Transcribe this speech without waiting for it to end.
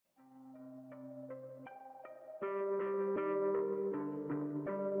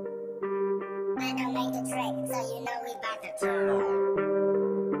mind don't make the trick, so you know we about to turn on.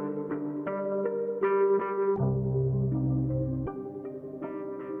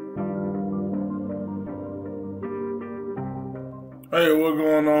 Hey, what's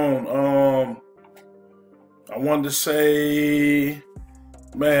going on? I wanted to say,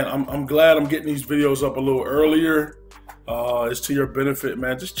 man, I'm glad I'm getting these videos up a little earlier. It's to your benefit,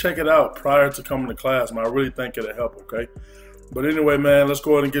 man. Just check it out prior to coming to class, man. I really think it'll help, okay? But anyway, man, let's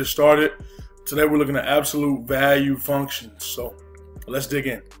go ahead and get started. Today we're looking at absolute value functions. So let's dig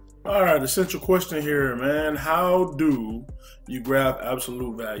in. All right, essential question here, man. How do you graph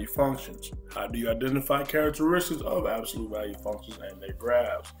absolute value functions? How do you identify characteristics of absolute value functions and their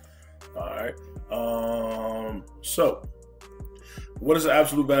graphs? All right. So what is an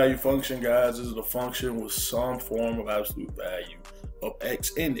absolute value function, guys? This is a function with some form of absolute value of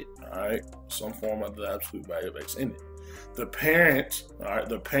x in it. All right, some form of the absolute value of x in it. The parent, all right,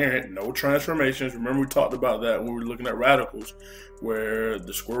 the parent, no transformations. Remember we talked about that when we were looking at radicals, where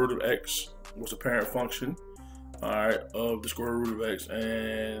the square root of x was the parent function, all right, of the square root of x,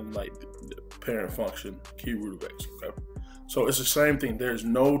 and like the parent function, cube root of x. Okay, so it's the same thing. There's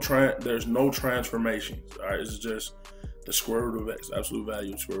no transformations. All right, it's just the square root of x, absolute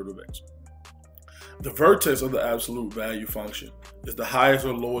value of square root of x. The vertex of the absolute value function is the highest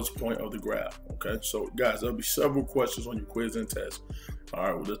or lowest point of the graph. Okay, so guys, there'll be several questions on your quiz and test.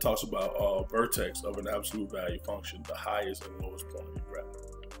 All right, that talks about vertex of an absolute value function, the highest and lowest point of the graph.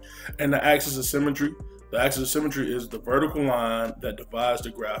 And the axis of symmetry. The axis of symmetry is the vertical line that divides the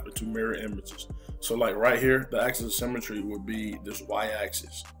graph into mirror images. So like right here, the axis of symmetry would be this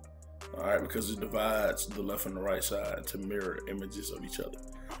y-axis. All right, because it divides the left and the right side into mirror images of each other.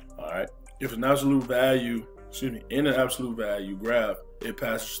 All right. If an absolute value, in an absolute value graph, it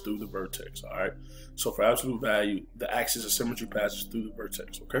passes through the vertex. All right. So for absolute value, the axis of symmetry passes through the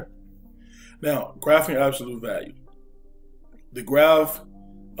vertex. Okay. Now, graphing absolute value. The graph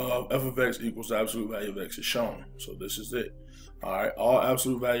of f of x equals the absolute value of x is shown. So this is it. All right. All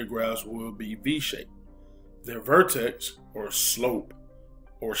absolute value graphs will be V-shaped. Their vertex or slope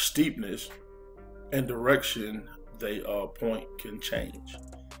or steepness and direction they point can change.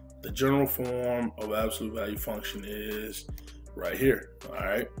 The general form of absolute value function is right here. All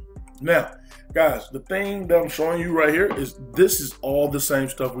right. Now, guys, the thing that I'm showing you right here is this is all the same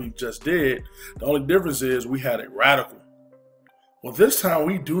stuff we just did. The only difference is we had a radical. Well, this time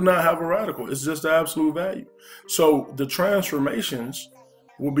we do not have a radical. It's just the absolute value. So the transformations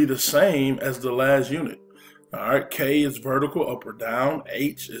will be the same as the last unit. All right. K is vertical, up or down.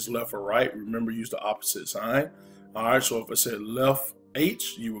 H is left or right. Remember, use the opposite sign. All right. So if I said left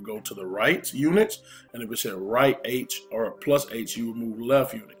H, you would go to the right units, and if it said right H or plus H, you would move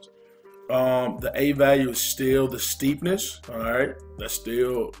left units. The A value is still the steepness. All right, that's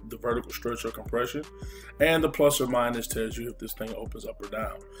still the vertical stretch or compression, and the plus or minus tells you if this thing opens up or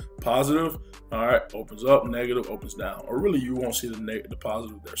down. Positive, all right, opens up. Negative opens down. Or really, you won't see the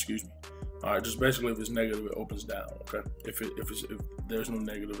positive there. Excuse me. All right, just basically if it's negative, it opens down. Okay, if there's no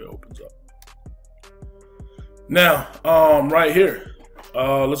negative, it opens up. Now, right here.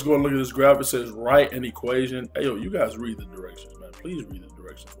 Let's go and look at this graph. It says write an equation. Hey, yo, you guys read the directions, man. Please read the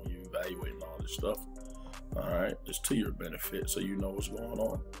directions when you're evaluating all this stuff. All right, it's to your benefit, so you know what's going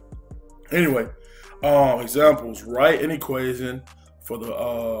on. Anyway, examples: write an equation for the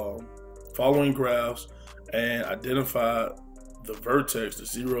following graphs and identify the vertex, the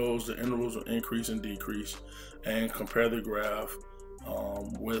zeros, the intervals of increase and decrease, and compare the graph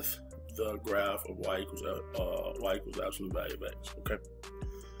with the graph of y equals absolute value of x. Okay.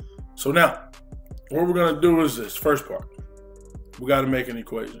 So now, what we're gonna do is this first part. We got to make an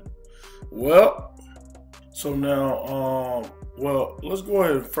equation. Well, so now, let's go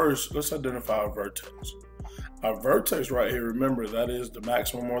ahead and first let's identify our vertex. Our vertex right here, remember that is the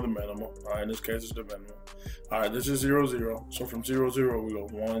maximum or the minimum. All right, in this case, it's the minimum. All right, this is 0, 0. So from 0, 0, we go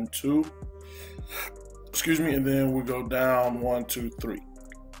 1, 2. Excuse me, and then we go down 1, 2, 3.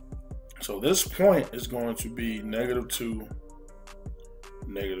 So this point is going to be -2,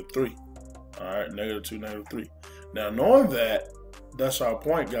 -3. All right, -2, -3. Now, knowing that that's our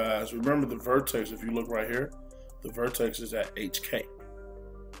point, guys, remember the vertex, if you look right here, the vertex is at HK.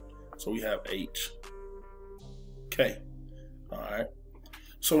 So we have HK. All right.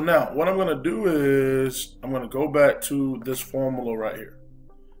 So now what I'm going to do is I'm going to go back to this formula right here.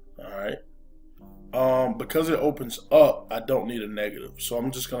 All right. Because it opens up, I don't need a negative. So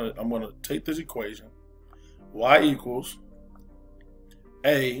I'm going to take this equation. Y equals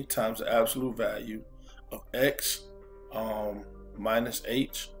A times the absolute value of X minus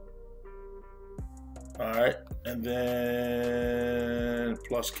H. All right. And then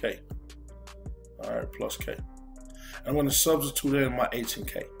plus K. all right, plus k. I'm going to substitute in my h and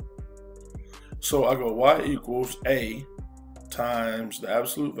k. So I go y equals a times the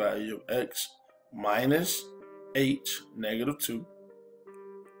absolute value of x minus h negative 2.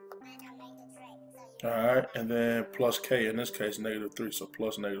 All right, and then plus k, in this case, negative 3, so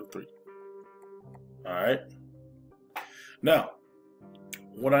plus negative 3. All right. Now,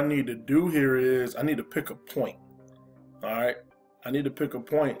 what I need to do here is I need to pick a point. All right. I need to pick a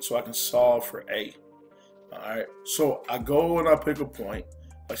point so I can solve for a. All right. So I go and I pick a point.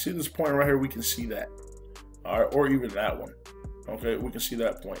 I see this point right here. We can see that. All right. Or even that one. Okay. We can see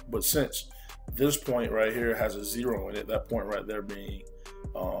that point. But since this point right here has a 0 in it, that point right there being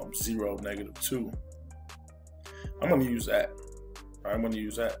 0, negative 2, I'm going to use that. All right, I'm going to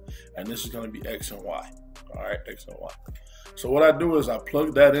use that. And this is going to be x and y. All right, x and y. So what I do is I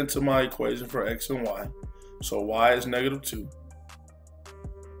plug that into my equation for x and y. So y is negative 2.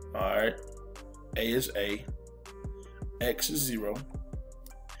 All right, a is a. X is 0.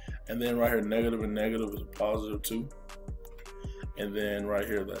 And then right here, negative and negative is a positive 2. And then right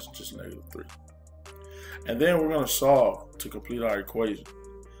here, that's just negative 3. And then we're going to solve to complete our equation.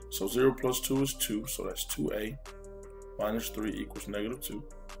 So 0 plus 2 is 2, so that's 2a. Minus 3 equals negative 2.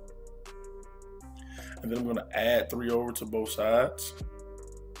 And then I'm going to add 3 over to both sides.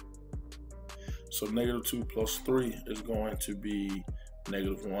 So negative 2 plus 3 is going to be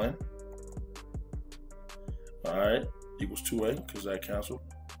negative 1. All right, equals 2a because that canceled.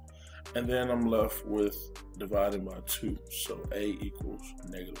 And then I'm left with dividing by 2. So a equals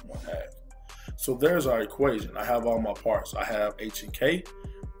negative 1/2. So there's our equation. I have all my parts. I have h and k.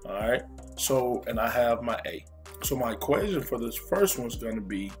 All right. So, and I have my a. So my equation for this first one is going to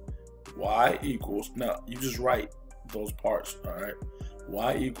be y equals, now you just write those parts, all right?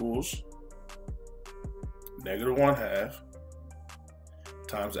 Y equals negative 1/2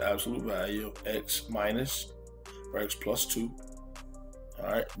 times the absolute value of x minus, or x plus 2. All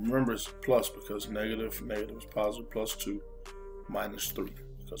right, remember it's plus because negative is positive, plus 2 minus 3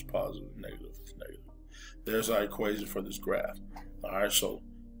 because positive negative is negative. There's our equation for this graph. All right, so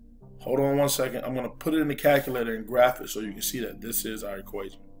hold on one second. I'm going to put it in the calculator and graph it so you can see that this is our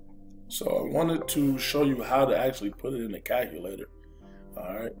equation. So I wanted to show you how to actually put it in the calculator.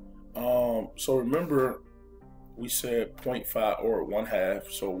 All right. So remember we said 0.5 or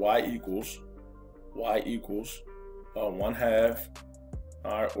 1/2. So y equals 1/2.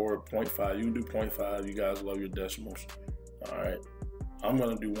 All right, or 0.5. You can do 0.5. You guys love your decimals. All right. I'm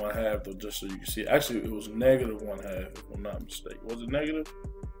going to do 1/2 though, just so you can see. Actually, it was negative 1/2 if I'm not mistaken. Was it negative?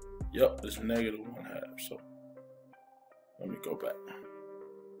 Yep, it's negative 1/2. So let me go back.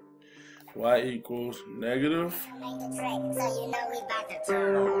 Y equals negative. So you know we about to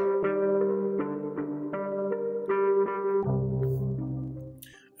turn on.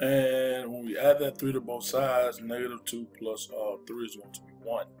 And when we add that 3 to both sides, negative 2 plus 3 is going to be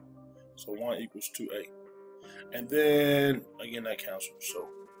 1. So 1 equals 2a. And then again that cancels. So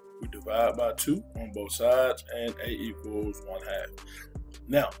we divide by 2 on both sides, and a equals 1/2.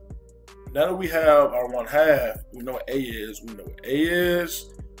 Now that we have our 1/2, we know what a is. We know what a is.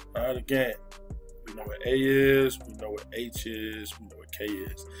 All right, again, we know what a is. We know what h is. We know what k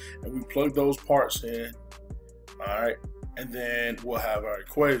is, and we plug those parts in. All right, and then we'll have our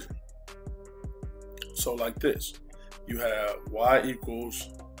equation. So like this, you have y equals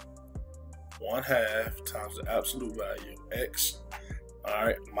 1/2 times the absolute value of x, all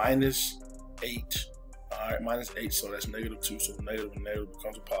right, minus h, all right, minus h, so that's negative 2, so negative and negative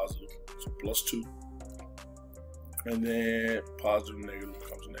becomes a positive, so plus 2, and then positive and negative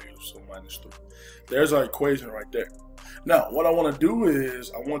becomes negative, so minus 3. There's our equation right there. Now, what I want to do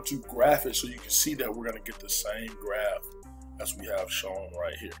is I want to graph it so you can see that we're going to get the same graph as we have shown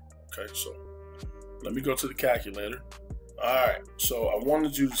right here, okay? So let me go to the calculator. All right, so I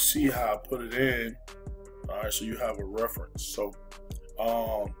wanted you to see how I put it in. All right, so you have a reference. So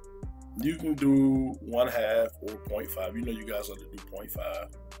you can do 1/2 or 0.5. You know you guys like to do 0.5.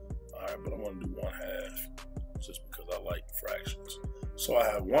 All right, but I want to do 1/2 just because I like fractions. So I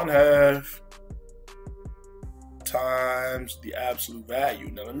have 1/2 times the absolute value.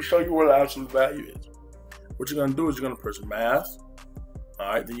 Now let me show you where the absolute value is. What you're gonna do is you're gonna press math.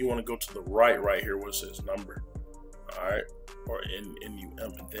 All right, then you want to go to the right here where it says number. All right, or NUM,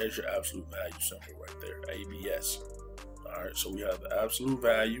 and there's your absolute value symbol right there, ABS. All right, so we have the absolute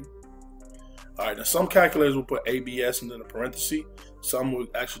value. All right, now some calculators will put ABS and then a parenthesis. Some will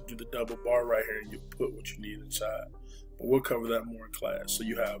actually do the double bar right here, and you put what you need inside. But we'll cover that more in class. So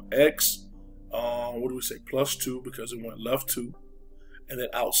you have X, what do we say, plus 2 because it went left 2. And then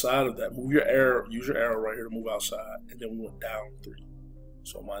outside of that, move your arrow, use your arrow right here to move outside, and then we went down 3.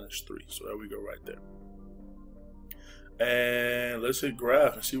 So -3. So there we go right there. And let's hit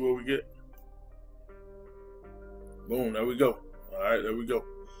graph and see what we get. Boom, there we go. All right, there we go.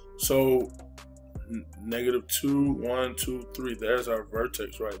 So -2, 1, 2, 3. There's our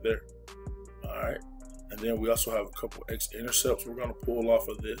vertex right there. All right. And then we also have a couple x-intercepts we're going to pull off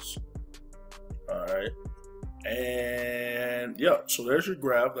of this. All right. And yeah, so there's your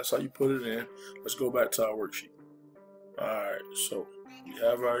graph. That's how you put it in. Let's go back to our worksheet. All right, so we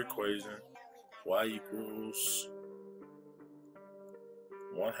have our equation. Y equals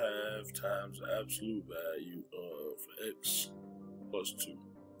 1/2 times the absolute value of x plus 2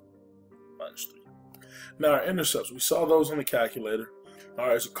 minus 3. Now our intercepts, we saw those on the calculator. All right,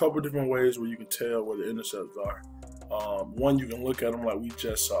 there's a couple different ways where you can tell where the intercepts are. One, you can look at them like we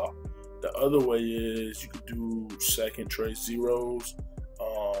just saw. The other way is you could do second trace zeros,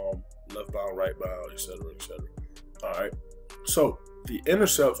 left bound, right bound, etc., etc. All right. So the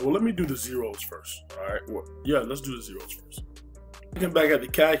intercepts. Well, let me do the zeros first. All right. Well, yeah, let's do the zeros first. Looking back at the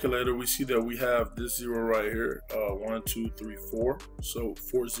calculator, we see that we have this 0 right here. 1, 2, 3, 4. So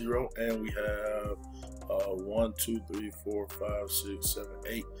 4, 0, and we have 1, 2, 3, 4, 5, 6, 7,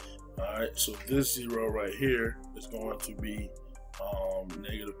 8. All right. So this 0 right here is going to be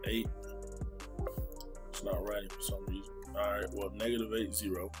 -8. It's not writing for some reason. All right, well, -8,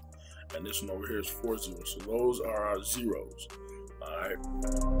 0, and this one over here is 4, 0. So those are our zeros. All right.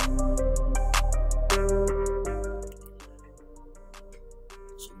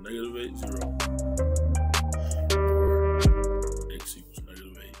 So -8, 0. X equals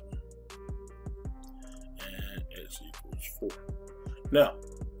 -8, and x equals 4. Now,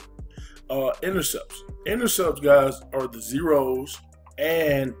 intercepts. Intercepts, guys, are the zeros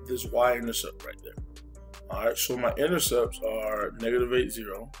and this y-intercept right there. All right, so my intercepts are -8,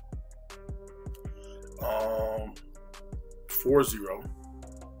 0, 4, 0.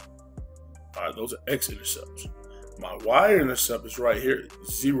 All right, those are x-intercepts. My y-intercept is right here,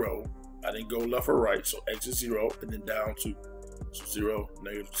 0. I didn't go left or right, so x is 0, and then down 2. So 0,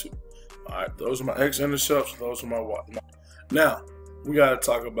 -2. All right, those are my x-intercepts. Those are my y. Now, we got to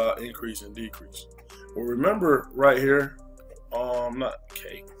talk about increase and decrease. Well, remember right here, not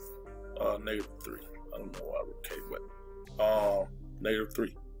k, -3. I don't know why I wrote k, but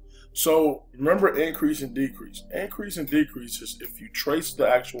 -3. So remember increase and decrease. Increase and decrease is if you trace the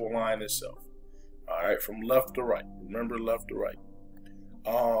actual line itself. All right, from left to right. Remember left to right.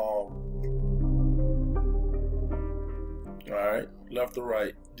 All right, left to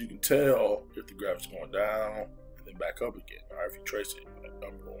right. You can tell if the graph is going down and then back up again. All right, if you trace it,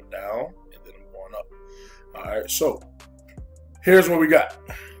 I'm going down and then I'm going up. All right, so here's what we got.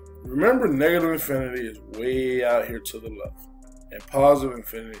 Remember, negative infinity is way out here to the left, and positive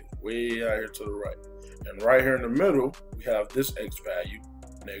infinity is way out here to the right. And right here in the middle, we have this x value,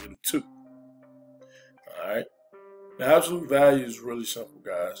 -2. All right. Now, absolute value is really simple,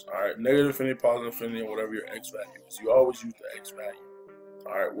 guys. All right, negative infinity, positive infinity, and whatever your x value is. You always use the x value.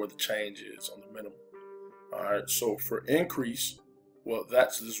 All right, where the change is on the minimum. All right, so for increase, well,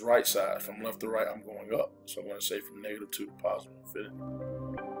 that's this right side. From left to right, I'm going up. So I'm going to say from -2 to positive infinity.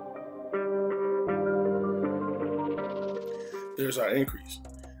 There's our increase.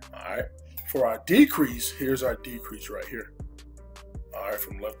 All right. For our decrease, here's our decrease right here. All right.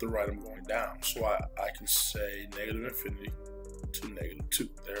 From left to right, I'm going down. So I can say negative infinity to -2.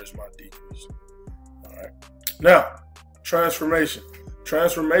 There's my decrease. All right. Now, transformation.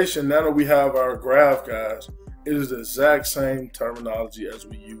 Transformation, now that we have our graph, guys, it is the exact same terminology as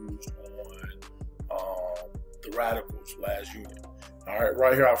we used on the radicals last unit. All right.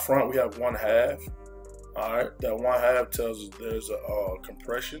 Right here out front, we have 1/2. All right, that 1/2 tells us there's a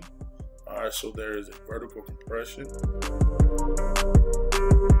compression. All right, so there is a vertical compression.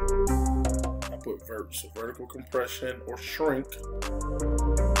 I put so vertical compression or shrink.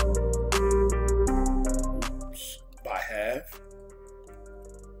 Oops, by half.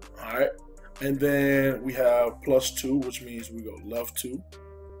 All right, and then we have +2, which means we go left 2,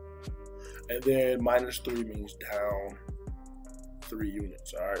 and then -3 means down 3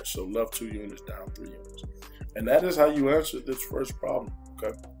 units. All right, so left 2 units, down 3 units. And that is how you answer this first problem,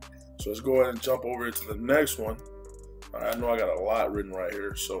 okay? So let's go ahead and jump over to the next one. All right, I know I got a lot written right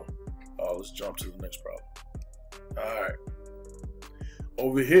here, so let's jump to the next problem. All right,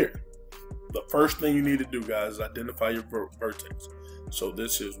 over here, the first thing you need to do, guys, is identify your vertex. So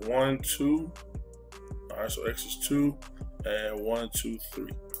this is 1, 2. All right, so x is 2, and 1, 2,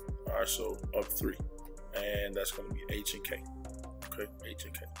 3. All right, so up 3, and that's going to be h and k. Okay, h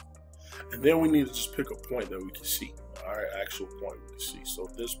and k. And then we need to just pick a point that we can see. All right, actual point we can see. So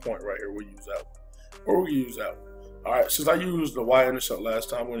this point right here, we'll use out. Or we use out. All right, since I used the y-intercept last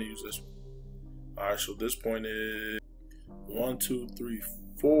time, I'm going to use this one. All right, so this point is 1, 2, 3,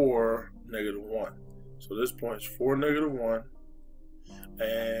 4, -1. So this point is 4, -1.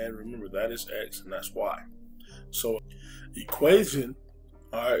 And remember, that is x and that's y. So equation,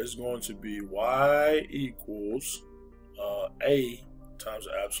 all right, is going to be y equals a times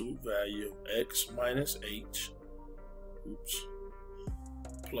the absolute value of x minus h,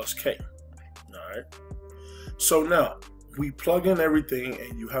 plus k. All right. So now we plug in everything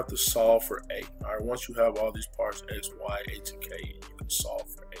and you have to solve for a. All right. Once you have all these parts, x, y, h, and k, you can solve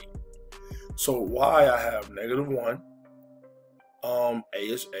for a. So y, I have -1. A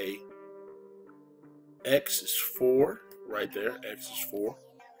is a. X is 4 right there. X is 4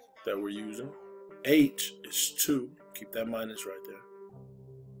 that we're using. H is 2. Keep that minus right there.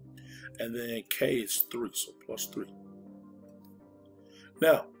 And then K is 3, so plus 3.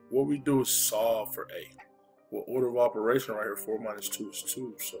 Now, what we do is solve for A. Well, order of operation right here, 4 minus 2 is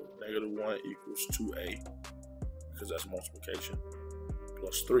 2. So -1 equals 2A, because that's multiplication,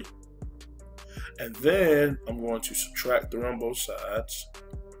 plus 3. And then I'm going to subtract 3 on both sides.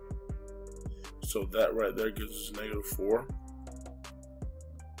 So that right there gives us -4.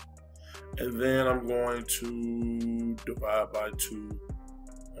 And then I'm going to divide by 2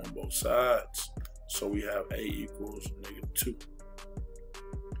 on both sides. So we have A equals -2.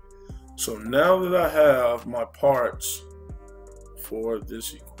 So now that I have my parts for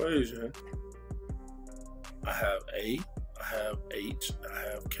this equation, I have A, I have H, I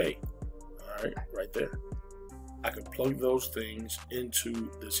have K. All right, right there. I can plug those things into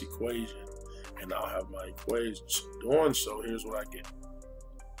this equation and I'll have my equation. So doing so, here's what I get.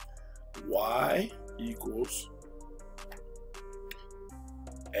 Y equals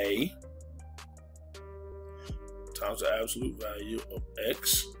A times the absolute value of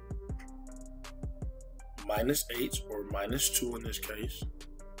X minus H, or minus 2 in this case,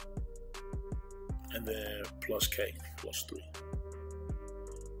 and then plus K, plus 3.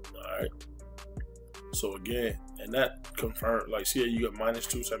 All right. So again, and that confirmed, like, see, you got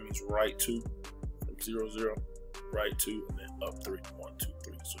 -2, so that means right 2 from 0, 0, right 2, and then up 3, 1, 2,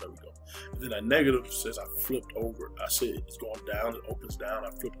 3. So there we go. And then that negative says I flipped over. I said it's going down, it opens down.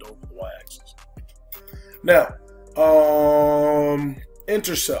 I flipped over the y-axis. Now,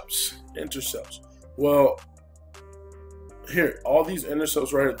 intercepts. Well, here, all these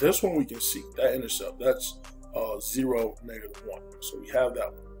intercepts right here. This one we can see. That intercept, that's 0, -1. So we have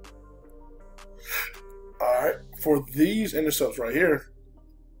that one. All right, for these intercepts right here,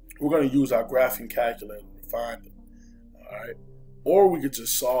 we're going to use our graphing calculator to find them. All right, or we could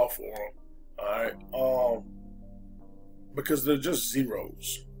just solve for them. All right, because they're just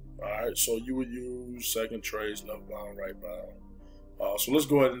zeros. All right, so you would use second trace, left bound, right bound. So let's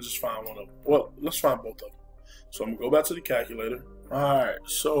go ahead and just find one of them. Well, let's find both of them. So I'm gonna go back to the calculator. All right,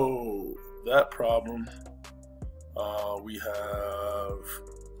 so that problem, we have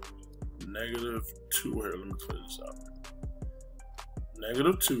 -2 here. Let me clear this out.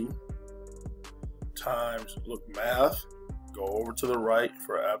 -2 times, look, math, go over to the right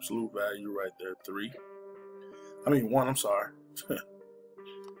for absolute value right there, 1, I'm sorry.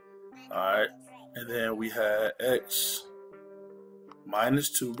 All right, and then we had X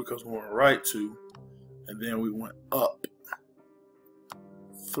 -2 because we went right 2, and then we went up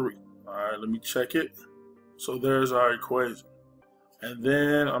 3. All right, let me check it. So there's our equation. And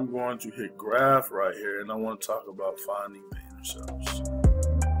then I'm going to hit graph right here, and I want to talk about finding the intercepts.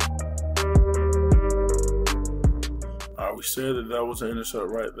 All right, we said that was an intercept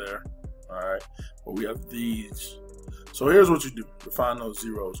right there. All right, but we have these. So here's what you do to find those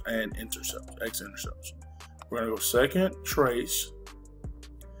zeros and intercepts, x-intercepts. We're going to go second trace,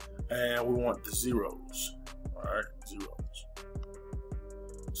 and we want the zeros. All right, zeros.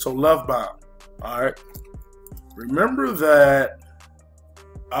 So left bound. All right, remember that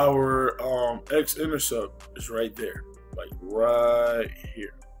our x-intercept is right there, like right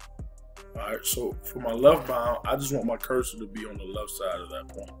here. All right, so for my left bound, I just want my cursor to be on the left side of that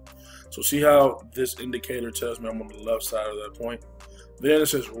point. So see how this indicator tells me I'm on the left side of that point? Then it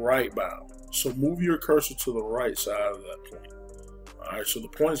says right bound. So move your cursor to the right side of that point. All right, so the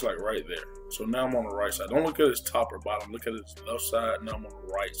point's like right there. So now I'm on the right side. Don't look at its top or bottom. Look at its left side. Now I'm on the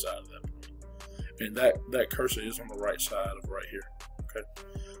right side of that point. And that cursor is on the right side of right here. Okay,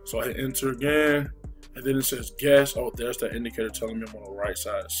 so I hit enter again, and then it says guess. Oh, there's that indicator telling me I'm on the right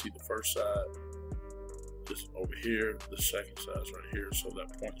side. See the first side just over here, the second side is right here, so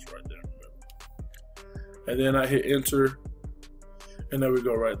that point is right there in the middle. And then I hit enter, and there we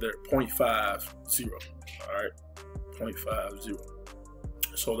go right there, 0.50. All right, 0.50.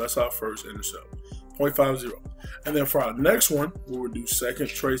 So that's our first intercept, 0.50. And then for our next one, we will do second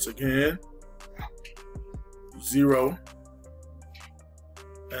trace again, 0,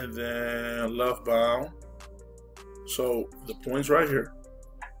 and then left bound. So the point's right here.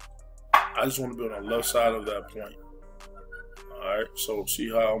 I just want to be on the left side of that point. All right, so see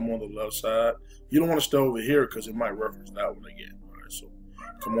how I'm on the left side? You don't want to stay over here because it might reference that one again. All right, so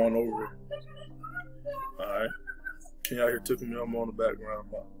come on over. All right. Can y'all hear tickling me? I'm on the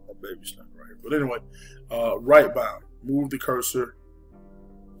background. My baby's standing right here. But anyway, right bound. Move the cursor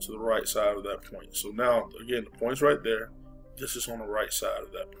to the right side of that point. So now, again, the point's right there. This is on the right side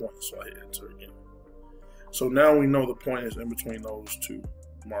of that point. So I hit enter again. So now we know the point is in between those two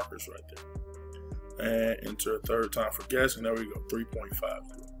markers right there. And enter a third time for guessing. There we go,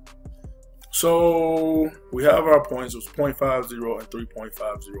 3.50. So we have our points. It was 0.50 and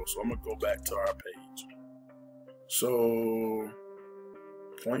 3.50. So I'm going to go back to our page. So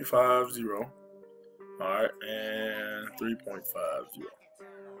 0.50, all right, and 3.50,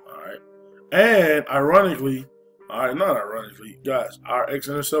 all right. And ironically, all right, not ironically, guys, our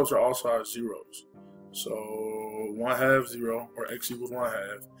x-intercepts are also our zeros. So 1/2 0, or x equals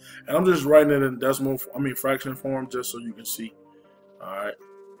 1/2. And I'm just writing it in fraction form just so you can see. All right.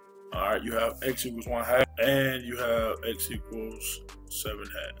 All right, you have x equals 1/2 and you have x equals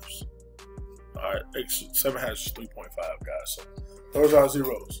 7/2. All right, 7/2 is 3.5, guys. So those are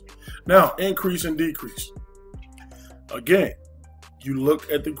zeros. Now, increase and decrease. Again, you look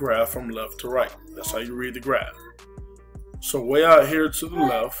at the graph from left to right. That's how you read the graph. So way out here to the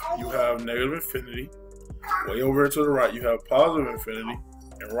left, you have negative infinity. Way over here to the right, you have positive infinity.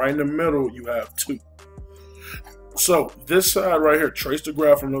 And right in the middle, you have 2. So this side right here, trace the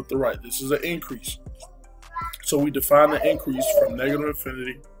graph from left to right. This is an increase. So we define the increase from negative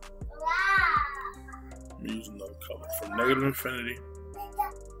infinity. I'm using another color. From negative infinity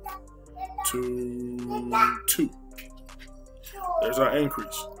to 2. There's our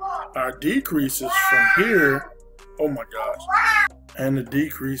increase. Our decrease is from here. Oh my gosh. And the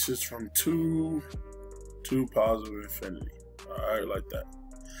decrease is from 2 to positive infinity. All right, like that.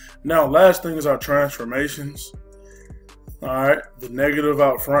 Now, last thing is our transformations. All right, the negative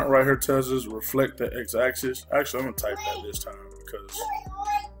out front right here tells us reflect the x-axis. Actually, I'm going to type that this time because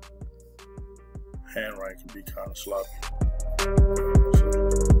handwriting can be kind of sloppy.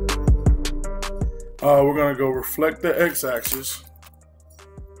 We're going to go reflect the x-axis.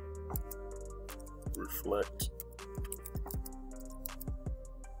 Reflect.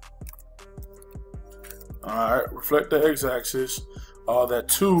 All right, reflect the x-axis. That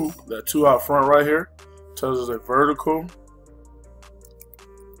two out front right here tells us a vertical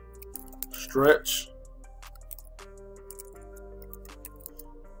stretch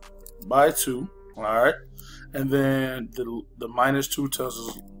by 2. All right, and then the -2 tells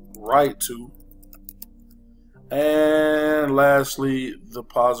us right 2, and lastly the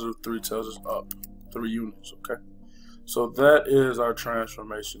 +3 tells us up 3 units. Okay, so that is our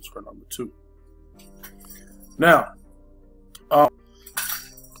transformations for number 2. Now,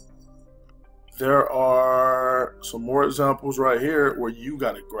 there are some more examples right here where you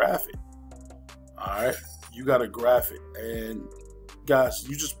got to graph it. All right, you got to graph it, and guys,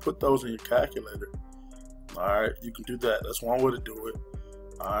 you just put those in your calculator. All right, you can do that. That's one way to do it.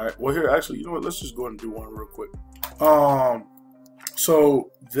 All right, well here, actually, you know what? Let's just go ahead and do one real quick.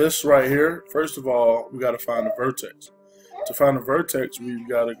 So this right here, first of all, we got to find the vertex. To find the vertex, we've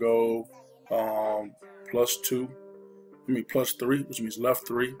got to go +3, which means left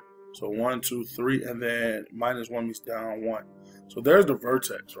 3. So 1, 2, 3, and then -1 means down 1. So there's the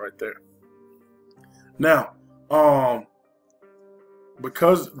vertex right there. Now,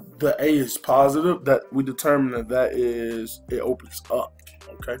 because the A is positive, that we determine that it opens up.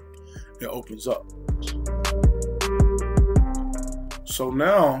 Okay, it opens up. So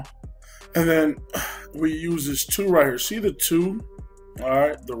now, and then we use this 2 right here. See the 2? All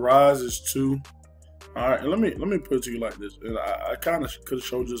right, the rise is 2. All right, and let me put it to you like this. And I kind of could have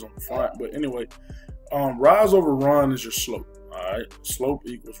showed this on the front, but anyway, rise over run is your slope. All right, slope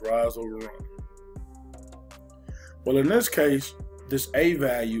equals rise over run. Well, in this case, this A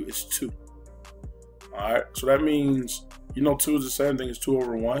value is 2. All right, so that means, 2 is the same thing as 2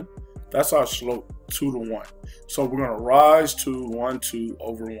 over 1. That's our slope, 2 to 1. So we're gonna rise 2, 1, 2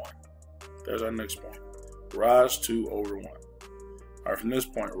 over 1. There's our next point. Rise 2 over 1. All right, from this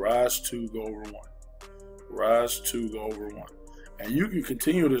point, rise 2, go over 1. Rise 2, go over 1. And you can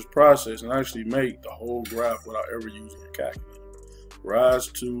continue this process and actually make the whole graph without ever using a calculator. Rise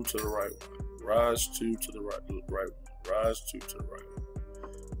 2 to the right 1. Rise 2 to the right 1. Rise 2 to the right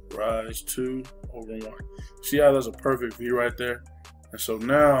 1. Rise 2 over 1. See how there's a perfect V right there? And so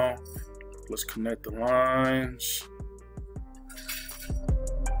now, Let's connect the lines.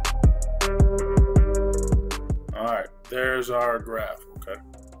 All right, there's our graph, okay?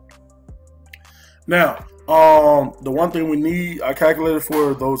 Now, the one thing we need, I calculated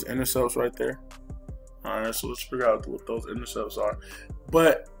for those intercepts right there. All right, so let's figure out what those intercepts are.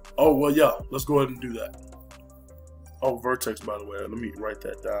 But, oh, well, yeah, let's go ahead and do that. Oh, vertex, by the way, let me write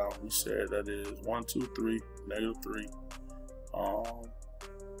that down. We said that is 1, 2, 3, negative 3,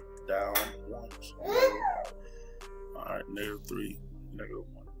 down 1. All right, negative 3, negative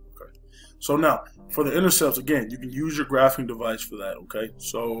 1. Okay. So now, for the intercepts, again, you can use your graphing device for that, okay?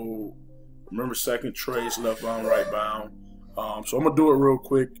 So remember, second trace, left bound, right bound. So I'm going to do it real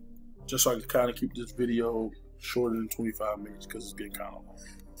quick, just so I can kind of keep this video shorter than 25 minutes because it's getting kind of long.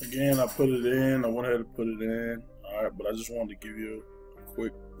 Again, I put it in. I went ahead and put it in. All right, but I just wanted to give you a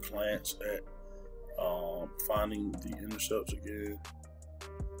quick glance at finding the intercepts again.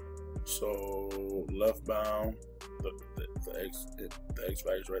 So left bound, the X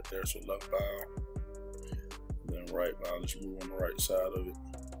value is right there. So left bound, then right bound. Just move on the right side of it.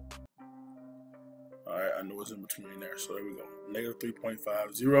 All right, I know it's in between there. So there we go. Negative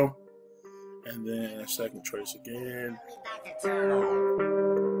 3.50, and then second trace again. Let's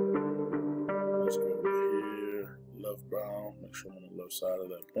go over here, left bound. Make sure I'm on the left side of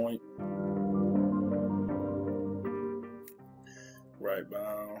that point. Right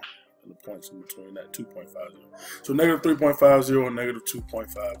bound, and the points in between that 2.50. So negative 3.50 and negative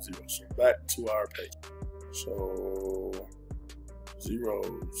 2.50. So back to our page. So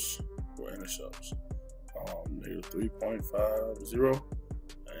zeros for intercepts. Negative 3.50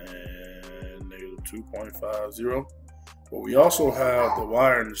 and negative 2.50. But we also have the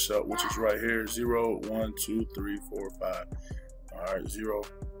wire intercept, which is right here, 0, 1, 2, 3, 4, 5. All right, 0,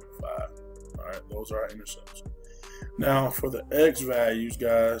 5. All right, those are our intercepts. Now, for the X values,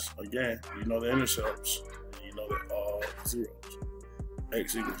 guys, again, you know the intercepts. You know they're all zeros.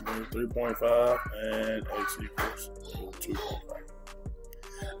 X equals negative 3.5 and X equals negative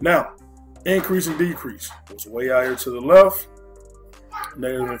 2.5. Now, increase and decrease. What's way out here to the left?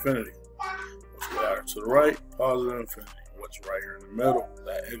 Negative infinity. What's way out here to the right? Positive infinity. What's right here in the middle?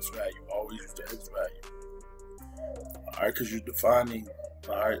 That X value. Always use the X value. All right, because you're defining,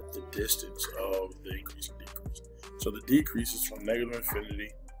 all right, the distance of the increase and decrease. So the decrease is from negative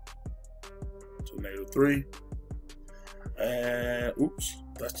infinity to negative 3. And, oops,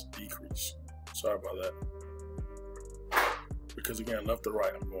 that's the decrease. Sorry about that. Because again, left to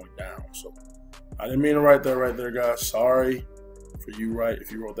right, I'm going down. So I didn't mean to write that right there, guys. Sorry for you, right,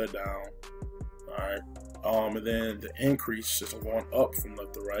 if you wrote that down. All right. And then the increase is going up from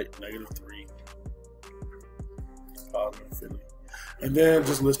left to right, negative 3. Positive infinity. And then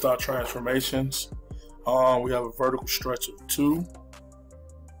just list our transformations. We have a vertical stretch of 2.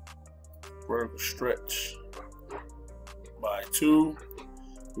 Vertical stretch by 2.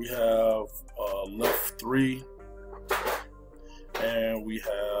 We have left 3. And we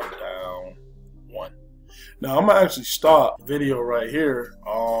have down 1. Now I'm gonna actually stop the video right here.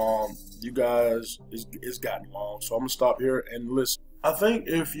 You guys, it's gotten long, so I'm gonna stop here and listen. I think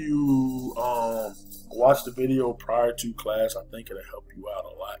if you watch the video prior to class, I think it'll help you out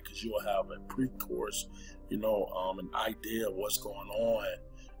a lot because you'll have a pre-course, you know, an idea of what's going on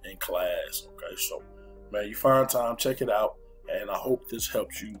in class. Okay, so man, you find time, check it out, and I hope this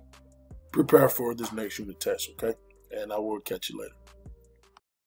helps you prepare for this next unit test. Okay, and I will catch you later.